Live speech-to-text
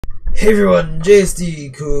Hey everyone,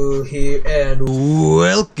 JSD Cool here, and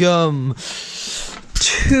welcome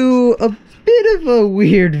to a bit of a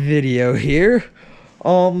weird video here.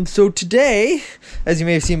 So today, as you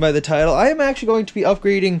may have seen by the title, I am actually going to be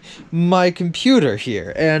upgrading my computer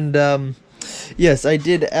here, and yes, I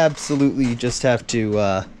did absolutely just have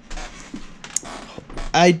to,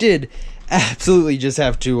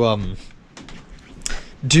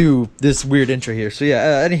 do this weird intro here. So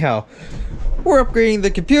yeah, anyhow, we're upgrading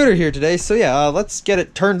the computer here today, so yeah, let's get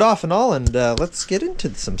it turned off and all, and let's get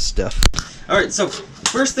into some stuff. Alright, so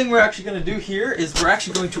first thing we're actually going to do here is we're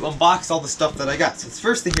actually going to unbox all the stuff that I got. So the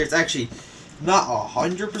first thing here, it's actually not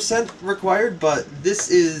 100% required, but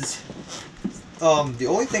this is the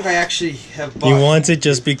only thing I actually have bought. He wants it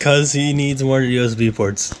just because he needs more USB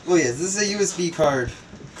ports. Well, yes, this is a USB card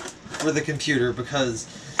for the computer because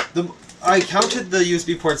I counted the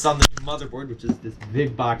USB ports on the motherboard, which is this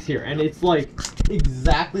big box here, and it's like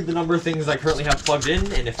exactly the number of things I currently have plugged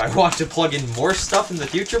in, and if I want to plug in more stuff in the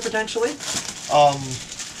future potentially,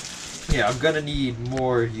 yeah, I'm gonna need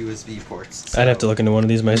more USB ports. So. I'd have to look into one of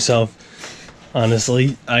these myself.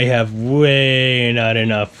 Honestly, I have way not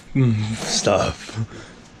enough stuff.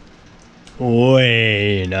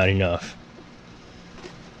 Way not enough.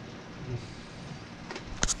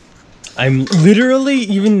 I'm literally,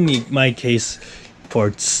 even my case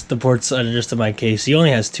ports, the ports are just in my case. He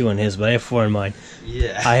only has 2 on his, but I have 4 in mine.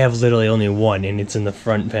 Yeah. I have literally only 1, and it's in the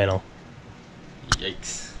front panel.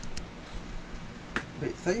 Yikes. Wait,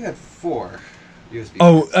 I thought you had 4 USB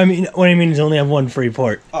Oh, ports. I mean, what I mean is I only have 1 free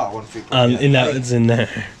port. Oh, 1 free port. And that it's in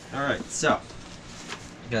there. Alright, so,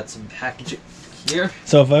 got some packaging here.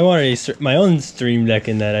 So if I wanted my own Stream Deck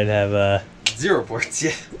in that, I'd have 0 ports,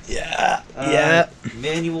 yeah. Yeah.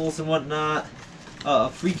 Manuals and whatnot.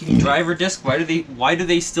 Freaking driver disc. Why do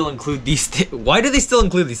they still include these? Why do they still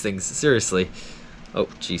include these things? Seriously. Oh,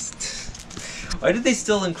 jeez. Why did they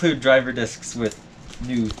still include driver discs with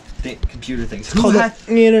new computer things? Who has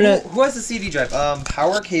the CD drive?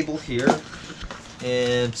 Power cable here,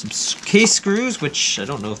 and some case screws, which I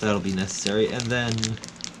don't know if that'll be necessary, and then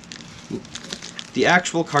the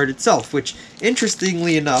actual card itself, which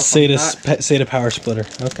interestingly enough, SATA power splitter.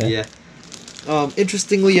 Okay. Yeah.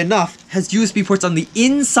 Interestingly enough, has USB ports on the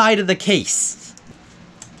inside of the case.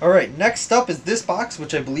 Alright, next up is this box,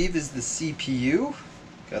 which I believe is the CPU.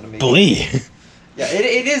 Gotta make Yeah,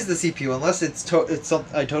 it is the CPU, unless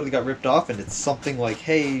I totally got ripped off and it's something like,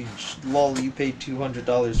 hey, lol, you paid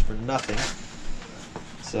 $200 for nothing.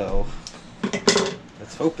 So,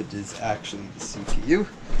 let's hope it is actually the CPU.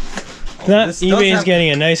 eBay is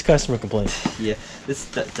getting a nice customer complaint. Yeah,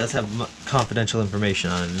 that does have confidential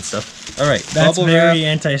information on it and stuff. Alright, that's very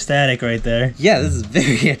anti-static right there. Yeah, this is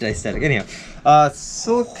very anti-static. Anyhow,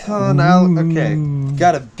 silicon okay.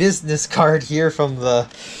 Got a business card here from the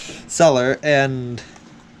seller, and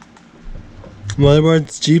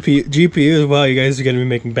motherboards, GPUs. Wow, you guys are gonna be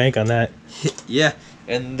making bank on that. Yeah,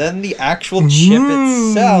 and then the actual chip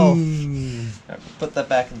itself. Put that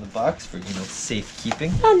back in the box for,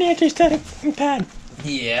 safekeeping. Oh, an anti-static pad.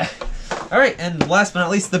 Yeah. Alright, and last but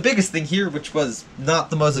not least, the biggest thing here, which was not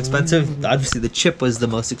the most expensive. Obviously, the chip was the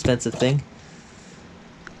most expensive thing.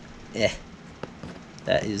 Yeah.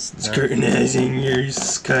 That is not... Scrutinizing your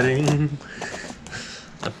cutting.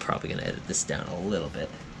 I'm probably going to edit this down a little bit.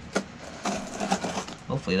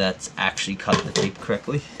 Hopefully that's actually cut the tape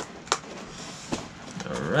correctly.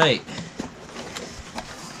 Alright.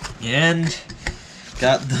 And...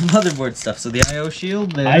 got the motherboard stuff, so the I/O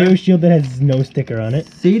shield there. I/O shield that has no sticker on it.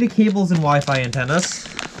 SATA cables and Wi-Fi antennas.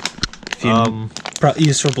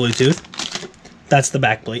 Used for Bluetooth. That's the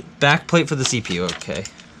back plate. Back plate for the CPU, okay.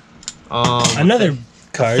 Another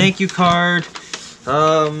card. Thank you card.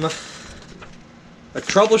 A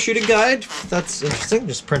troubleshooting guide. That's interesting.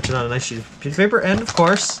 Just printed on a nice sheet of piece of paper. And, of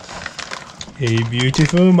course, a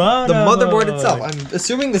beautiful motherboard. The motherboard itself. I'm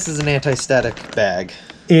assuming this is an anti-static bag.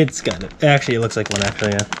 It's got it. Actually, it looks like one,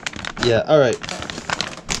 actually, yeah. Yeah, alright.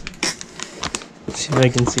 Let's see if I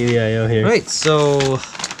can see the I/O here. Alright, so...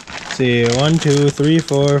 let's see, 1, 2, 3,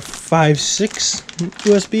 4, 5, 6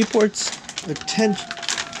 USB ports. Attention.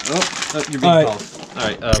 Oh, you're being called.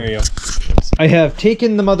 Alright, here you go. I have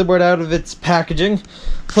taken the motherboard out of its packaging,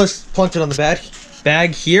 plus plunked it on the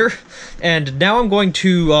bag here, and now I'm going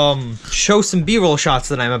to show some B-roll shots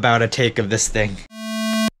that I'm about to take of this thing.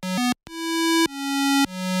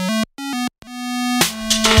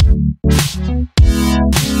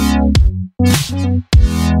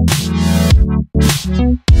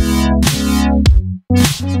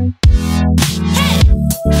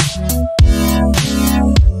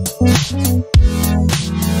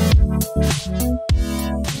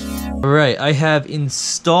 Alright, I have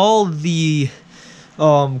installed the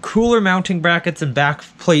cooler mounting brackets and back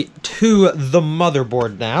plate to the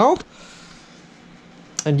motherboard now.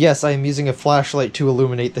 And yes, I am using a flashlight to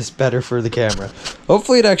illuminate this better for the camera.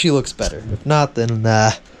 Hopefully it actually looks better. If not, then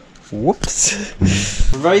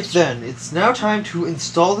whoops. Right then, it's now time to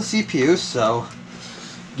install the CPU, so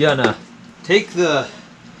gonna take the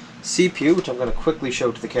CPU, which I'm gonna quickly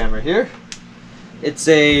show to the camera here. It's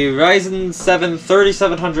a Ryzen 7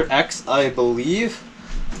 3700X, I believe.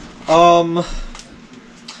 So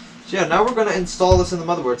yeah, now we're gonna install this in the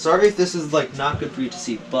motherboard. Sorry if this is like not good for you to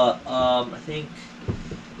see, but I think,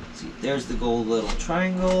 let's see, there's the gold little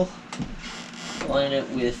triangle. Line it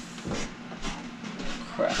with,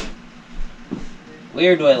 crap.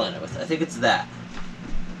 Where do I line it with? I think it's that.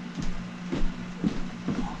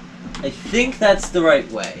 I think that's the right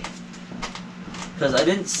way, because I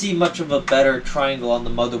didn't see much of a better triangle on the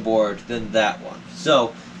motherboard than that one.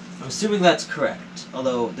 So, I'm assuming that's correct,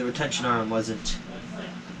 although the retention arm wasn't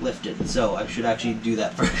lifted, so I should actually do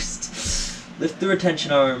that first. Lift the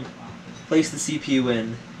retention arm, place the CPU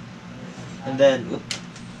in, and then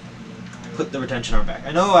put the retention arm back.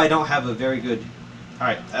 I know I don't have a very good...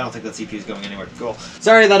 Alright, I don't think that CPU is going anywhere. Cool.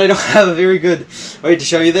 Sorry that I don't have a very good way to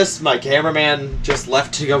show you this. My cameraman just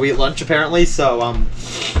left to go eat lunch apparently, so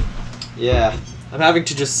yeah. I'm having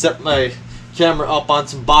to just set my camera up on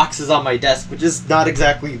some boxes on my desk, which is not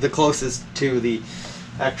exactly the closest to the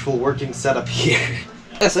actual working setup here.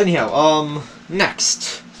 Yes, anyhow,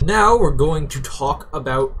 next. Now we're going to talk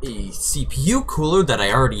about a CPU cooler that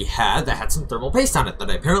I already had that had some thermal paste on it that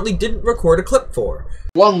I apparently didn't record a clip for.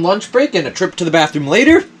 One lunch break and a trip to the bathroom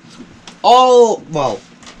later,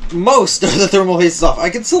 most of the thermal paste is off. I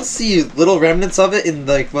can still see little remnants of it in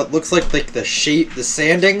like what looks like the shape, the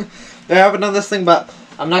sanding that happened on this thing, but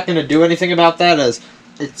I'm not going to do anything about that as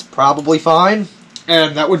it's probably fine,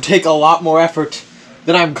 and that would take a lot more effort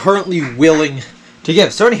than I'm currently willing to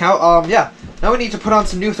give. So anyhow, yeah, now we need to put on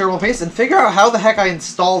some new thermal paste and figure out how the heck I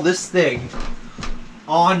install this thing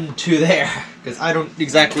onto there, because I don't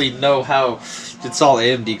exactly know how to install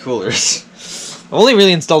AMD coolers. I've only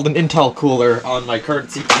really installed an Intel cooler on my current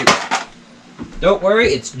CPU. Don't worry,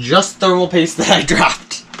 it's just thermal paste that I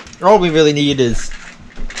dropped. All we really need is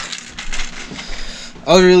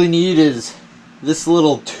this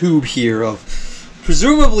little tube here of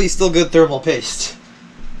presumably still good thermal paste.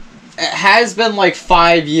 It has been like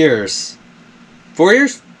 5 years. 4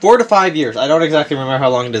 years? 4 to 5 years. I don't exactly remember how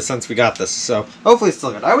long it is since we got this, so hopefully it's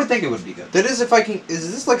still good. I would think it would be good. That is, if I can.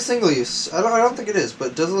 Is this like single use? I don't think it is, but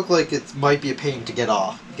it does look like it might be a pain to get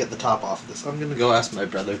the top off of this. I'm gonna go ask my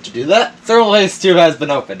brother to do that. Thermal paste tube has been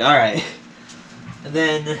opened. All right, and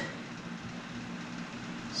then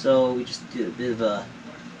so we just did a bit of a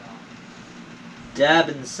dab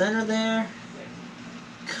in the center there.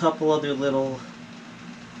 Couple other little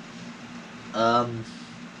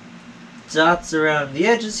dots around the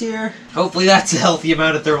edges here. Hopefully that's a healthy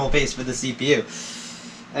amount of thermal paste for the CPU.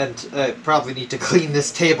 And I probably need to clean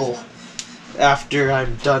this table after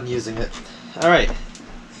I'm done using it. Alright.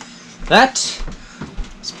 That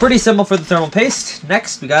is pretty simple for the thermal paste.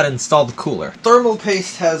 Next, we gotta install the cooler. Thermal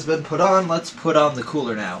paste has been put on. Let's put on the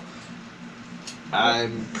cooler now.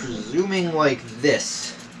 I'm presuming like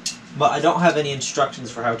this, but I don't have any instructions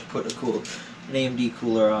for how to put an AMD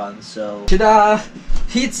cooler on, so... Ta-da!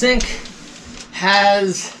 Heatsink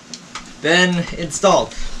has been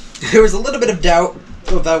installed. There was a little bit of doubt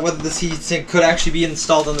about whether this heatsink could actually be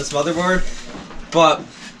installed on this motherboard, but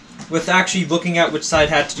with actually looking at which side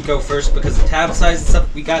had to go first because the tab size and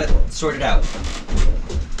stuff, we got it sorted out.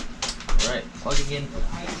 Alright, plugging in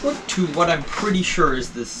to what I'm pretty sure is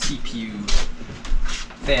the CPU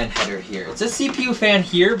fan header here. It says CPU fan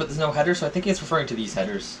here, but there's no header, so I think it's referring to these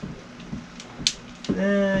headers.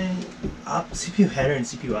 CPU header and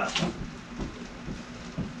CPU up.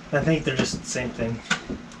 I think they're just the same thing.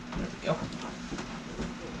 There we go.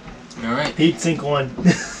 Alright. Heatsink 1.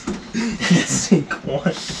 Heatsink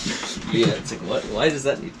 1. Yeah, it's like, what? Why does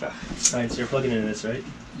that need that? Alright, so you're plugging into this, right?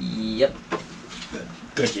 Yep. Good.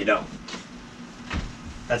 Good, you know.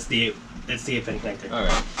 That's the 8-pin connector.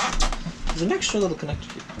 Alright. There's an extra little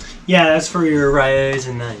connector here. Yeah, that's for your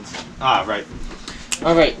Ryzen 9s. Ah, right.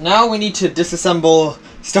 Alright, now we need to disassemble,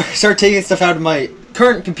 start taking stuff out of my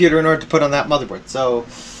current computer in order to put on that motherboard. So,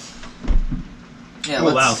 yeah,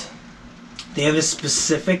 oh, wow. They have a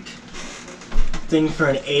specific thing for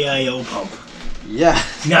an AIO pump. Yeah.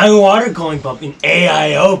 Not a water cooling pump, an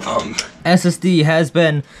AIO pump. SSD has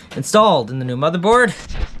been installed in the new motherboard.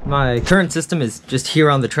 My current system is just here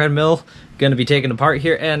on the treadmill, going to be taken apart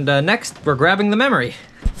here. And next, we're grabbing the memory.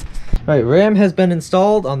 Alright, RAM has been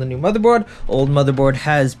installed on the new motherboard. Old motherboard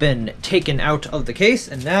has been taken out of the case,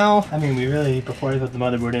 and now... I mean, we really, before we put the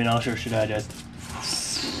motherboard in, also should I just...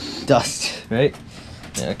 dust, right?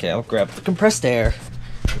 Okay, I'll grab the compressed air.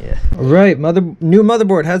 Yeah. Alright, new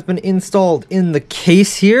motherboard has been installed in the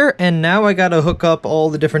case here, and now I gotta hook up all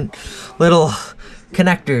the different little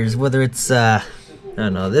connectors, whether it's, I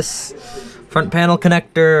don't know, this front panel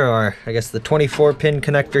connector, or I guess the 24-pin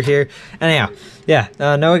connector here. Anyhow, yeah,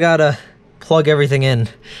 now I gotta plug everything in.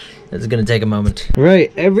 It's gonna take a moment.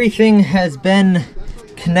 Right, everything has been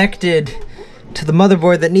connected to the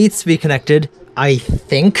motherboard that needs to be connected, I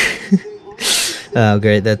think. Oh,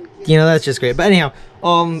 great, that's just great. But anyhow,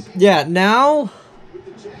 yeah, now,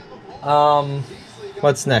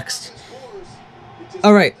 what's next?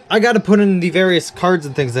 Alright, I gotta put in the various cards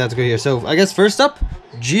and things that have to go here. So, I guess first up,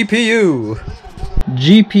 GPU.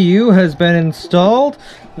 GPU has been installed.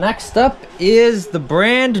 Next up is the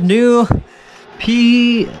brand new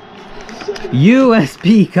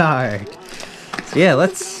USB card. So yeah,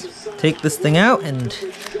 let's take this thing out and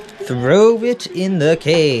throw it in the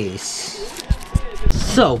case.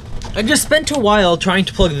 So, I just spent a while trying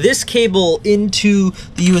to plug this cable into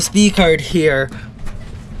the USB card here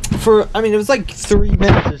for, I mean, it was like 3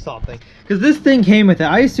 minutes or something. Because this thing came with it.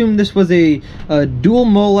 I assumed this was a dual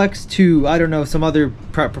Molex to, I don't know, some other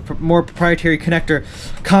more proprietary connector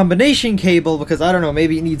combination cable, because I don't know,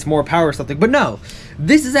 maybe it needs more power or something. But no,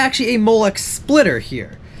 this is actually a Molex splitter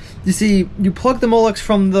here. You see, you plug the Molex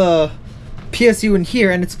from the PSU in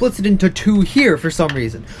here, and it splits it into 2 here for some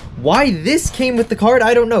reason. Why this came with the card,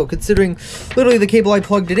 I don't know, considering literally the cable I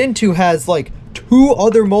plugged it into has like 2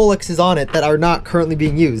 other Molexes on it that are not currently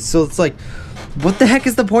being used. So it's like, what the heck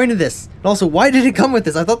is the point of this? And also, why did it come with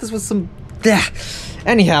this? I thought this was some...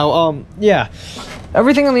 Anyhow, yeah.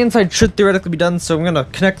 Everything on the inside should theoretically be done, so I'm gonna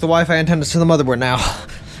connect the Wi-Fi antennas to the motherboard now.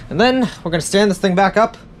 And then, we're gonna stand this thing back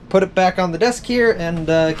up, put it back on the desk here, and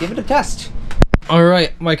give it a test.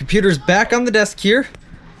 Alright, my computer's back on the desk here.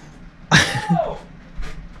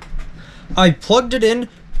 I plugged it in,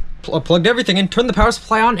 plugged everything in, turned the power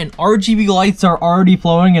supply on, and RGB lights are already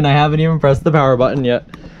flowing, and I haven't even pressed the power button yet.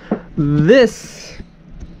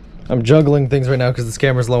 I'm juggling things right now because this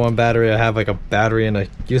camera's low on battery. I have like a battery and a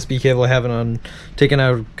USB cable I haven't taken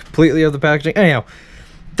out completely of the packaging. Anyhow,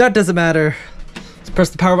 that doesn't matter. Let's press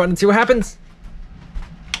the power button and see what happens.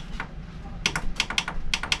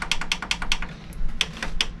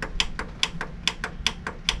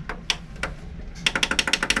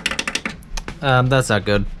 That's not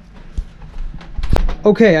good.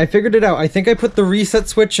 Okay, I figured it out. I think I put the reset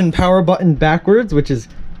switch and power button backwards, which is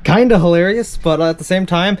kind of hilarious, but at the same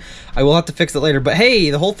time, I will have to fix it later. But hey,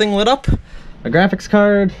 the whole thing lit up. A graphics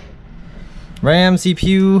card, RAM,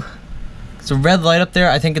 CPU. It's a red light up there.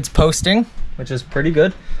 I think it's posting, which is pretty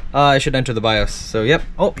good. I should enter the BIOS. So yep.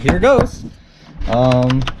 Oh, here it goes.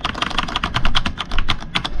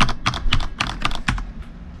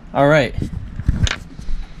 Alright,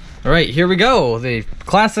 here we go. The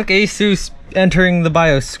classic Asus entering the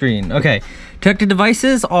BIOS screen. Okay, detected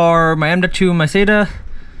devices are my M.2 and my SATA.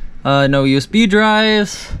 No USB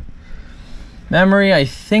drives. Memory, I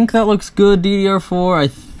think that looks good. DDR4, I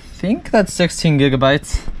think that's 16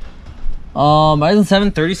 gigabytes. Ryzen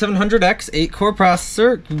 7 3700X, 8-core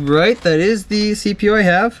processor. Right, that is the CPU I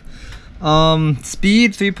have.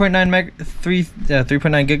 Speed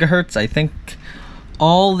 3.9 gigahertz. I think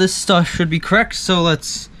all this stuff should be correct. So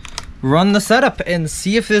let's run the setup and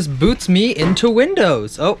see if this boots me into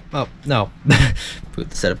Windows. Oh no.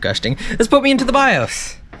 Boot the setup, gosh dang. Let's put me into the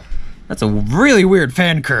BIOS. That's a really weird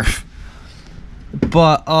fan curve.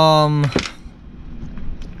 But,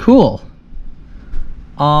 cool.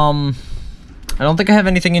 I don't think I have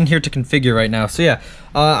anything in here to configure right now. So yeah,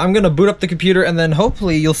 I'm gonna boot up the computer and then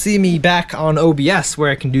hopefully you'll see me back on OBS where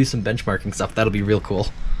I can do some benchmarking stuff. That'll be real cool.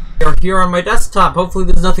 Here on my desktop, hopefully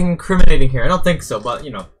there's nothing incriminating here. I don't think so, but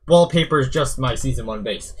you know, wallpaper is just my Season 1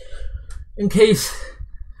 base. In case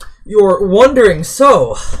you're wondering,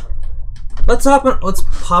 so let's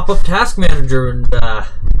pop up Task Manager and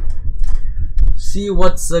see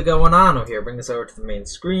what's going on over here. Bring this over to the main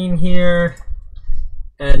screen here.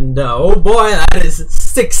 And oh boy, that is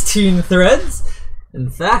 16 threads.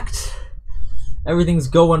 In fact, everything's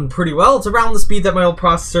going pretty well. It's around the speed that my old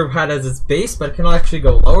processor had as its base, but it can actually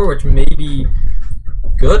go lower, which may be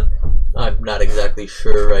good. I'm not exactly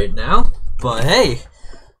sure right now, but hey,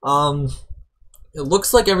 it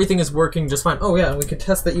looks like everything is working just fine. Oh yeah, and we can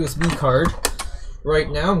test that USB card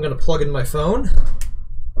right now. I'm gonna plug in my phone.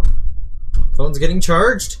 Phone's getting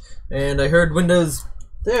charged, and I heard Windows.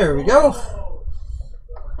 There we go.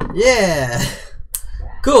 Yeah,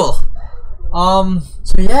 cool. So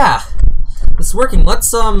yeah. it's working. Let's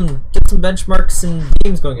get some benchmarks and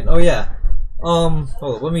games going in. Oh yeah. Hold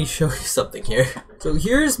on, let me show you something here. So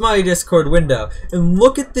here's my Discord window, and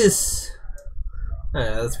look at this.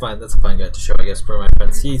 That's fine. That's a fine guy to show, I guess, for my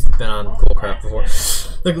friends. He's been on Coolcraft before.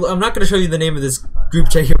 Like, I'm not gonna show you the name of this group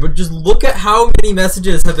chat here, but just look at how many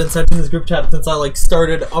messages have been sent in this group chat since I like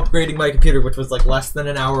started upgrading my computer, which was like less than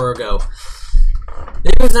an hour ago.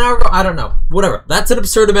 Maybe it was an hour ago. I don't know. Whatever. That's an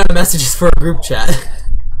absurd amount of messages for a group chat.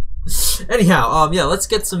 Anyhow, yeah, let's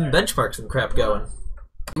get some benchmarks and crap going.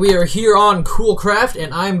 We are here on Coolcraft,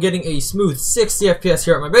 and I'm getting a smooth 60 FPS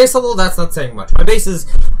here at my base, although that's not saying much. My base is,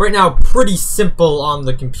 right now, pretty simple on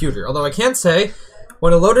the computer. Although I can say,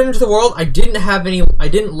 when I loaded into the world, I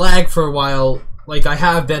didn't lag for a while, like I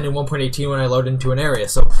have been in 1.18 when I load into an area,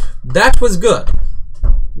 so that was good.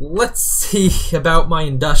 Let's see about my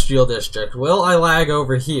industrial district. Will I lag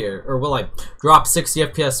over here, or will I drop 60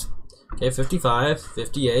 FPS? Okay, 55,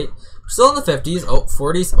 58. Still in the 50s. Oh,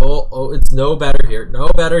 40s. Oh, it's no better here. No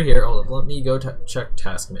better here. Hold on, let me go check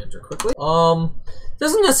Task Manager quickly.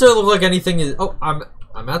 Doesn't necessarily look like anything is. Oh,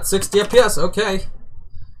 I'm at 60 FPS. Okay.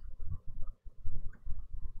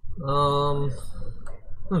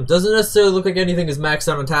 Doesn't necessarily look like anything is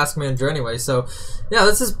maxed out on Task Manager anyway. So, yeah,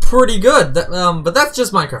 this is pretty good. But that's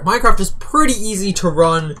just Minecraft. Minecraft is pretty easy to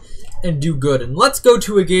run and do good. And let's go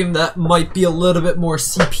to a game that might be a little bit more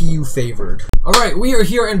CPU favored. Alright, we are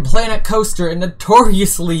here in Planet Coaster, a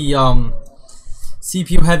notoriously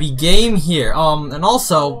CPU heavy game here. And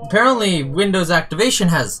also, apparently Windows activation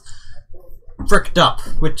has fricked up,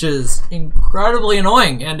 which is incredibly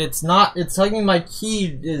annoying, and it's telling me my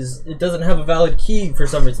key it doesn't have a valid key for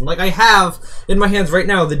some reason. Like, I have in my hands right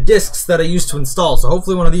now the disks that I used to install, so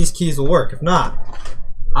hopefully one of these keys will work. If not,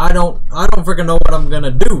 I don't freaking know what I'm gonna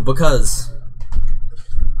do, because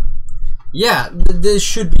yeah, this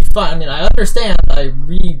should be fine. I mean, I understand I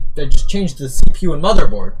just changed the CPU and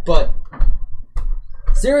motherboard, but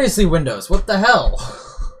seriously, Windows, what the hell?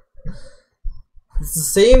 It's the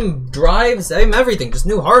same drive, same everything, just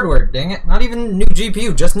new hardware, dang it. Not even new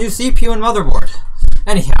GPU, just new CPU and motherboard.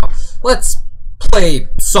 Anyhow, let's play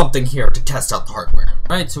something here to test out the hardware.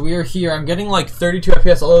 Alright, so we are here. I'm getting like 32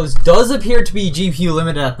 FPS, although this does appear to be GPU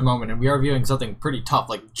limited at the moment, and we are viewing something pretty tough,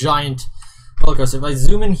 like giant roller coaster. If I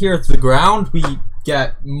zoom in here to the ground, we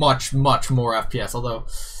get much, much more FPS, although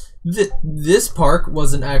this park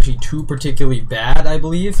wasn't actually too particularly bad, I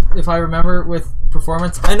believe, if I remember, with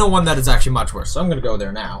performance. I know one that is actually much worse, so I'm gonna go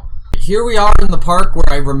there now. Here we are in the park where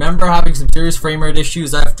I remember having some serious frame rate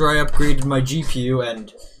issues after I upgraded my GPU,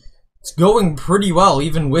 and it's going pretty well,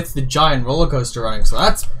 even with the giant roller coaster running. So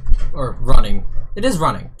that's, or running. It is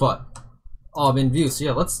running, but in view. So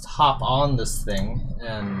yeah, let's hop on this thing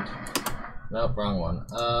and nope, wrong one.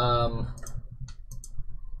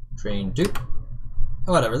 Train 2.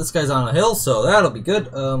 Whatever. This guy's on a hill, so that'll be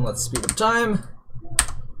good. Let's speed up time.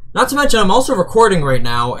 Not to mention, I'm also recording right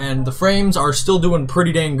now, and the frames are still doing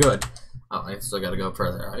pretty dang good. Oh, I still gotta go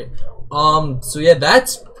further, right? So yeah,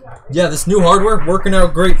 this new hardware working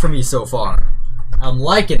out great for me so far. I'm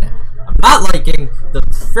liking it. I'm not liking the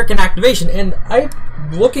frickin' activation, and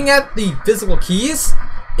looking at the physical keys,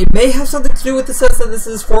 it may have something to do with the sense that this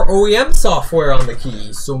is for OEM software on the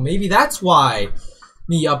keys, so maybe that's why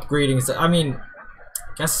me upgrading is, I mean,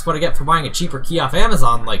 I guess that's what I get for buying a cheaper key off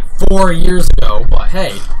Amazon like 4 years ago, but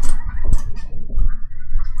hey.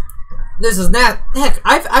 This is not, heck,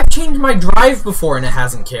 I've changed my drive before and it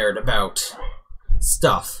hasn't cared about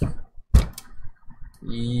stuff.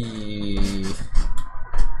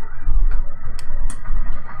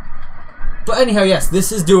 But anyhow, yes,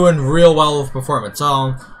 this is doing real well with performance.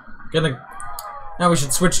 So now we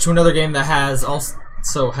should switch to another game that has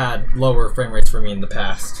also had lower frame rates for me in the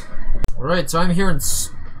past. Alright, so I'm here in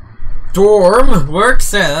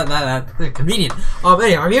Stormworks. That's convenient.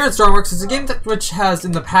 Anyway, I'm here in Stormworks. It's a game which has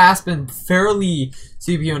in the past been fairly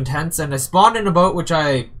CPU intense, and I spawned in a boat which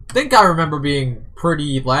I think I remember being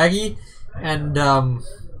pretty laggy, and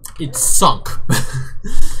it sunk.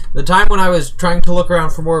 The time when I was trying to look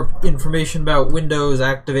around for more information about Windows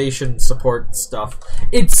activation support stuff,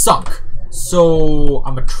 it sunk. So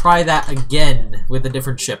I'm gonna try that again with a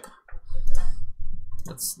different ship.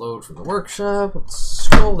 Let's load from the workshop. Let's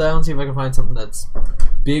scroll down, see if I can find something that's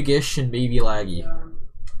big-ish and maybe laggy.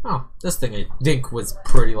 Oh, this thing I think was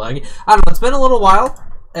pretty laggy. I don't know, it's been a little while,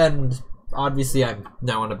 and obviously I'm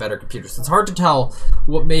now on a better computer, so it's hard to tell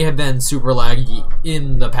what may have been super laggy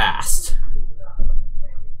in the past.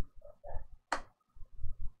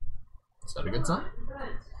 Is that a good sign?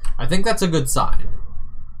 I think that's a good sign.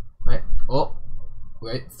 Wait, oh,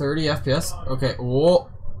 wait, 30 FPS. Okay, whoa,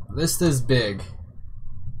 this is big.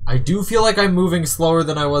 I do feel like I'm moving slower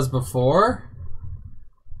than I was before.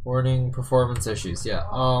 Warning, performance issues. Yeah.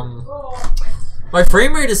 My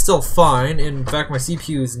frame rate is still fine. In fact, my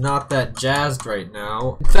CPU is not that jazzed right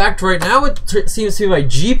now. In fact, right now it seems to be my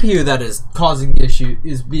GPU that is causing the issue,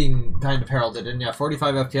 is being kind of heralded. And yeah,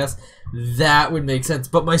 45 FPS, that would make sense.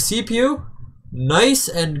 But my CPU, nice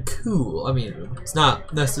and cool. I mean, it's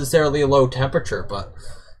not necessarily a low temperature, but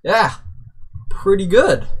yeah, pretty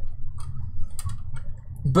good.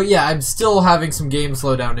 But yeah, I'm still having some game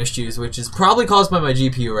slowdown issues, which is probably caused by my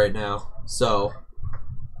GPU right now. So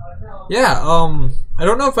yeah, I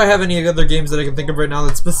don't know if I have any other games that I can think of right now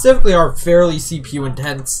that specifically are fairly CPU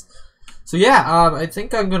intense. So yeah, I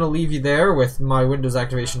think I'm gonna leave you there with my Windows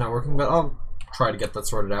activation not working, but I'll try to get that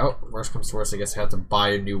sorted out. Worst comes to worst, I guess I have to buy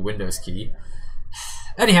a new Windows key.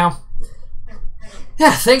 Anyhow,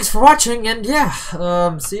 yeah, thanks for watching, and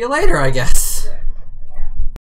yeah, see you later, I guess.